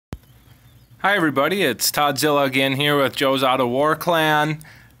Hi everybody, it's Toddzilla again here with Joe's Auto War Clan.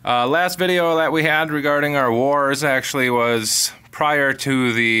 Last video that we had regarding our wars actually was prior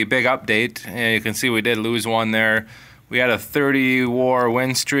to the big update, and you can see we did lose one there. We had a 30 war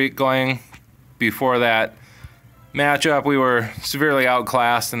win streak going. Before that matchup, we were severely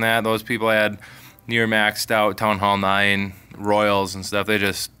outclassed in that. Those people had near maxed out Town Hall 9 Royals and stuff. They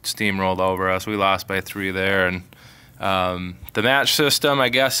just steamrolled over us. We lost by 3 there, and the match system, I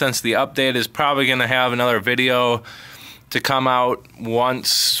guess, since the update, is probably going to have another video to come out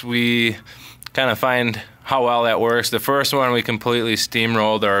once we kind of find how well that works. The first one we completely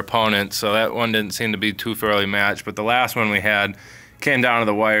steamrolled our opponent, so that one didn't seem to be too fairly matched, but the last one we had came down to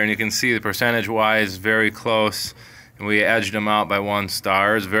the wire, and you can see the percentage-wise very close, and we edged them out by 1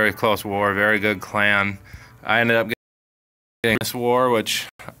 star. It was a very close war, very good clan. I ended up getting this war, which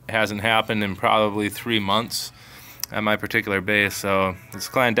hasn't happened in probably 3 months at my particular base, so this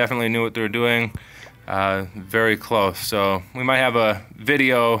clan definitely knew what they were doing. Very close, so we might have a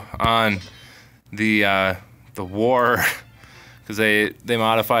video on the war because they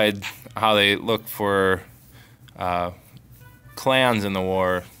modified how they look for clans in the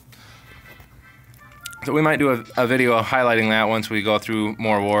war. So we might do a video highlighting that once we go through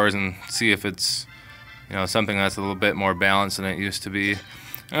more wars and see if it's, you know, something that's a little bit more balanced than it used to be.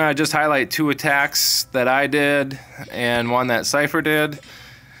 Just highlight 2 attacks that I did and one that Cypher did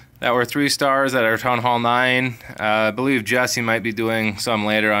that were 3 stars at our Town Hall 9. I believe Jesse might be doing some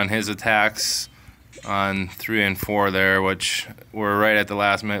later on his attacks on 3 and 4 there, which were right at the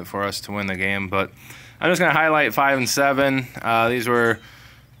last minute for us to win the game. But I'm just going to highlight 5 and 7. These were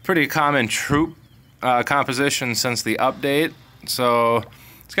pretty common troop compositions since the update. So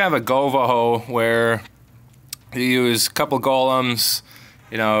it's kind of a GoVaHo where you use a couple golems,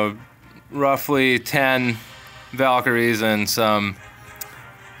 you know, roughly 10 Valkyries and some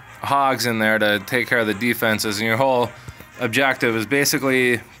hogs in there to take care of the defenses, and your whole objective is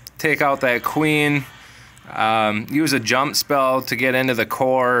basically take out that queen, use a jump spell to get into the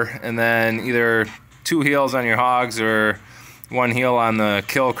core, and then either 2 heals on your hogs or 1 heal on the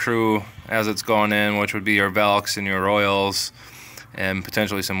kill crew as it's going in, which would be your Velks and your Royals and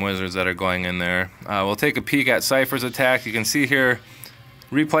potentially some wizards that are going in there. We'll take a peek at Cypher's attack. You can see here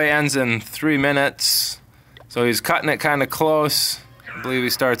replay ends in 3 minutes, so he's cutting it kind of close. I believe he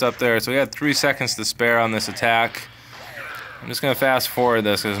starts up there, so he had 3 seconds to spare on this attack. I'm just going to fast forward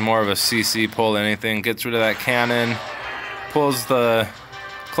this because it's more of a CC pull than anything. Gets rid of that cannon, pulls the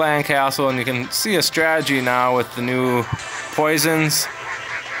clan castle, and you can see a strategy now with the new poisons.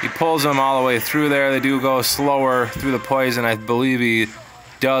 He pulls them all the way through there. They do go slower through the poison. I believe he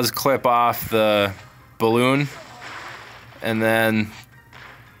does clip off the balloon, and then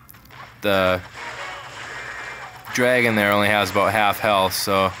the dragon there only has about half health,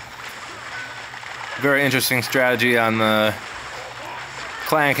 so very interesting strategy on the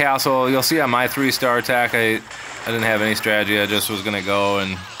clan castle. You'll see on my 3-star attack I didn't have any strategy. I just was gonna go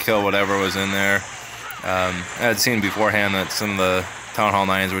and kill whatever was in there. I had seen beforehand that some of the Town Hall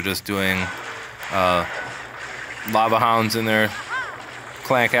 9s were just doing lava hounds in their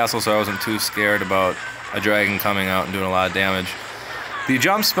clan castle, so I wasn't too scared about a dragon coming out and doing a lot of damage. The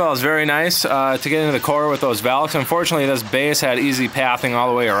jump spell is very nice to get into the core with those Valks. Unfortunately, this base had easy pathing all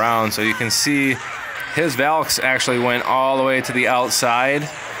the way around, so you can see his Valks actually went all the way to the outside,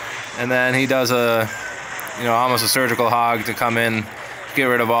 and then he does a, you know, almost a surgical hog to come in, get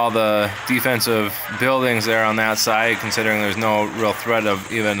rid of all the defensive buildings there on that side, considering there's no real threat of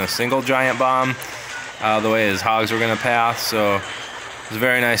even a single giant bomb the way his hogs were going to pass. So it was a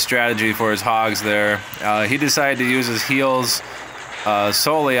very nice strategy for his hogs there. He decided to use his heals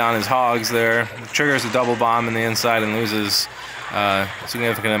solely on his hogs there. Triggers a double bomb in the inside and loses a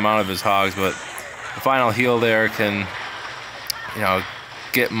significant amount of his hogs, but the final heal there can, you know,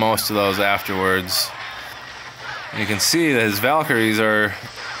 get most of those afterwards. And you can see that his Valkyries are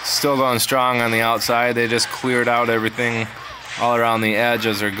still going strong on the outside. They just cleared out everything all around the edge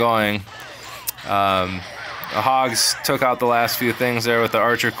as they're going. The hogs took out the last few things there with the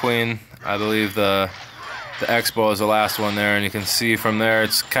Archer Queen. I believe the Expo is the last one there, and you can see from there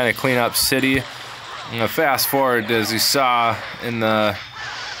it's kind of clean up city. I'm going to fast forward, as you saw in the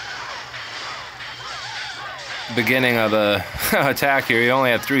beginning of the attack here, he only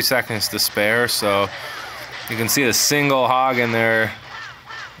had 3 seconds to spare, so you can see a single hog in there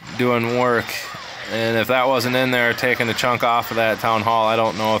doing work, and if that wasn't in there taking a chunk off of that Town Hall, I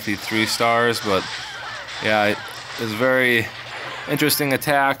don't know if he 3 stars, but yeah, it was a very interesting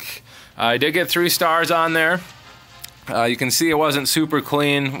attack. I did get 3 stars on there. You can see it wasn't super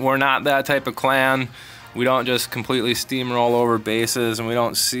clean. We're not that type of clan. we don't just completely steamroll over bases, and we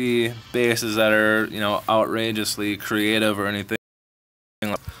don't see bases that are, you know, outrageously creative or anything.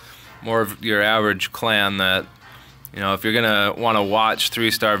 More of your average clan that, you know, if you're gonna want to watch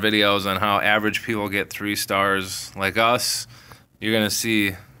 3-star videos on how average people get 3 stars like us, you're gonna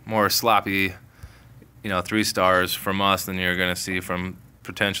see more sloppy, you know, 3 stars from us than you're gonna see from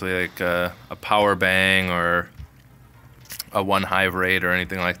potentially like a power bang or a 1 hive raid or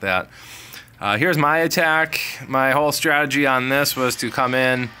anything like that. Here's my attack. My whole strategy on this was to come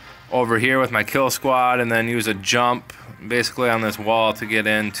in over here with my kill squad and then use a jump basically on this wall to get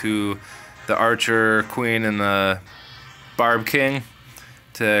into the archer, queen, and the barb king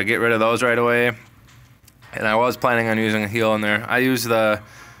to get rid of those right away. And I was planning on using a heal in there. I used the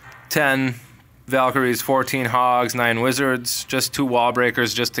 10 Valkyries, 14 hogs, 9 wizards, just 2 wall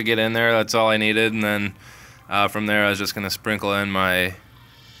breakers just to get in there. That's all I needed. And then from there I was just going to sprinkle in my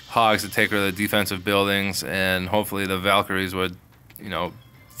hogs to take rid of the defensive buildings, and hopefully the Valkyries would, you know,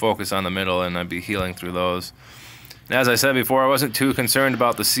 focus on the middle and I'd be healing through those. And as I said before, I wasn't too concerned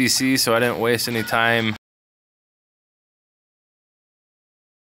about the CC, so I didn't waste any time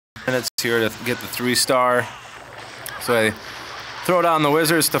minutes here to get the 3-star. So I throw down the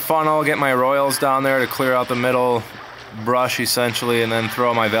wizards to funnel, get my royals down there to clear out the middle brush essentially, and then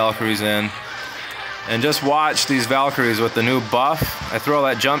throw my Valkyries in. And just watch these Valkyries with the new buff. I throw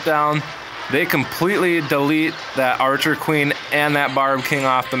that jump down. They completely delete that archer queen and that barb king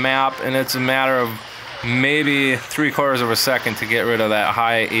off the map, and it's a matter of maybe 3/4 of a second to get rid of that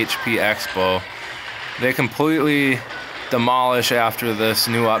high HP expo. They completely demolish after this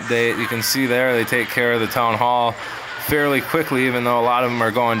new update. You can see there they take care of the town hall fairly quickly, even though a lot of them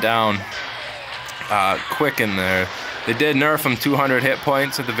are going down quick in there. They did nerf them 200 hit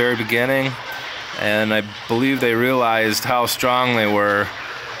points at the very beginning, and I believe they realized how strong they were.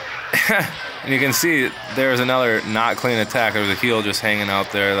 And you can see there's another not clean attack. There was a heal just hanging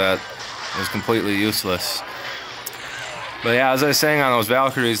out there that was completely useless. But yeah, as I was saying on those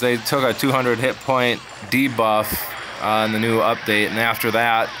Valkyries, they took a 200 hit point debuff in the new update, and after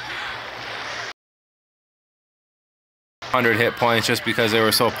that 100 hit points just because they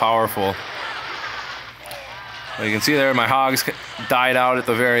were so powerful. But you can see there my hogs died out at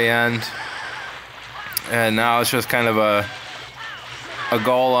the very end, and now it's just kind of a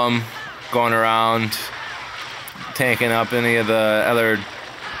golem going around tanking up any of the other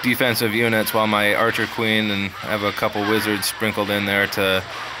defensive units, while my archer queen and I have a couple wizards sprinkled in there to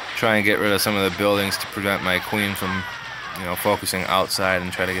try and get rid of some of the buildings to prevent my queen from, you know, focusing outside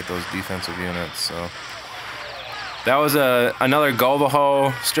and try to get those defensive units. So that was another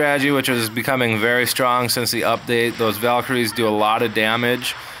GoVaHo strategy, which is becoming very strong since the update. Those Valkyries do a lot of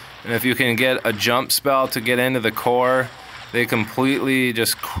damage, and if you can get a jump spell to get into the core, they completely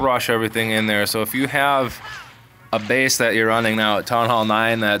just crush everything in there. So if you have a base that you're running now at Town Hall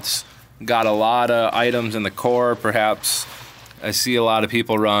 9 that's got a lot of items in the core, perhaps I see a lot of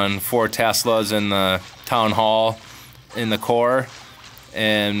people run 4 Teslas in the Town Hall in the core,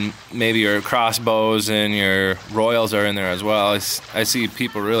 and maybe your crossbows and your royals are in there as well. I see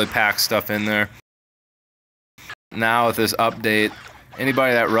people really pack stuff in there. Now with this update,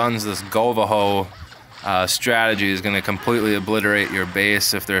 anybody that runs this GoVaHo strategy is going to completely obliterate your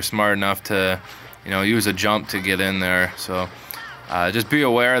base if they're smart enough to, you know, use a jump to get in there. So just be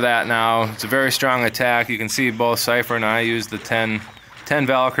aware of that now. It's a very strong attack. You can see both Cypher and I used the 10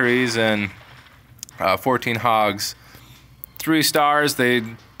 Valkyries and 14 hogs. 3 stars. They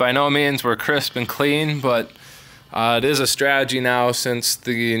by no means were crisp and clean, but it is a strategy now since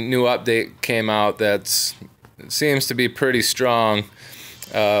the new update came out that seems to be pretty strong.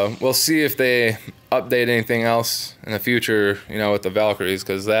 We'll see if they update anything else in the future, you know, with the Valkyries,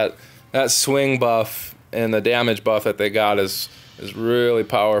 because that swing buff and the damage buff that they got is really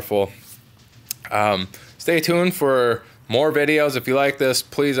powerful. Stay tuned for more videos. If you like this,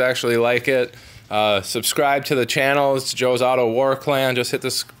 please actually like it. Subscribe to the channel. It's Joe's Auto War Clan. Just hit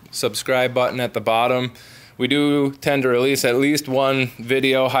the subscribe button at the bottom. We do tend to release at least one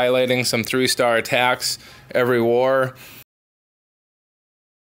video highlighting some 3-star attacks every war.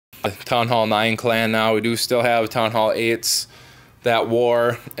 Town Hall 9 clan now. We do still have Town Hall 8s that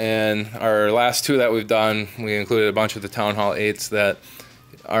war, and our last 2 that we've done, we included a bunch of the Town Hall 8s that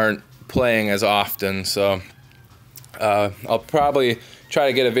aren't playing as often. So I'll probably try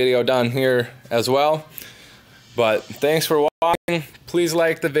to get a video done here as well. But thanks for watching. Please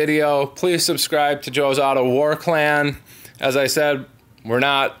like the video. Please subscribe to Joe's Auto War Clan. As I said, we're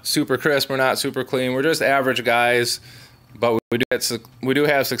not super crisp, we're not super clean, we're just average guys. But we do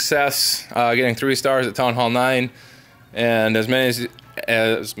have success getting 3 stars at Town Hall 9. And as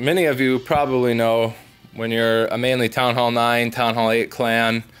many of you probably know, when you're a mainly Town Hall 9, Town Hall 8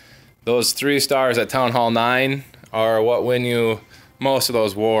 clan, those 3 stars at Town Hall 9 are what win you most of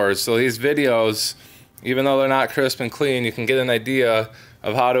those wars. So these videos, even though they're not crisp and clean, you can get an idea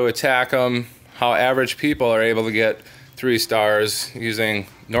of how to attack them, how average people are able to get 3 stars using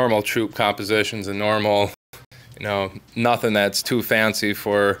normal troop compositions and normal, nothing that's too fancy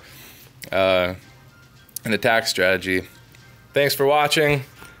for an attack strategy. Thanks for watching.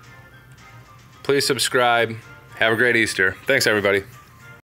 Please subscribe. Have a great Easter. Thanks, everybody.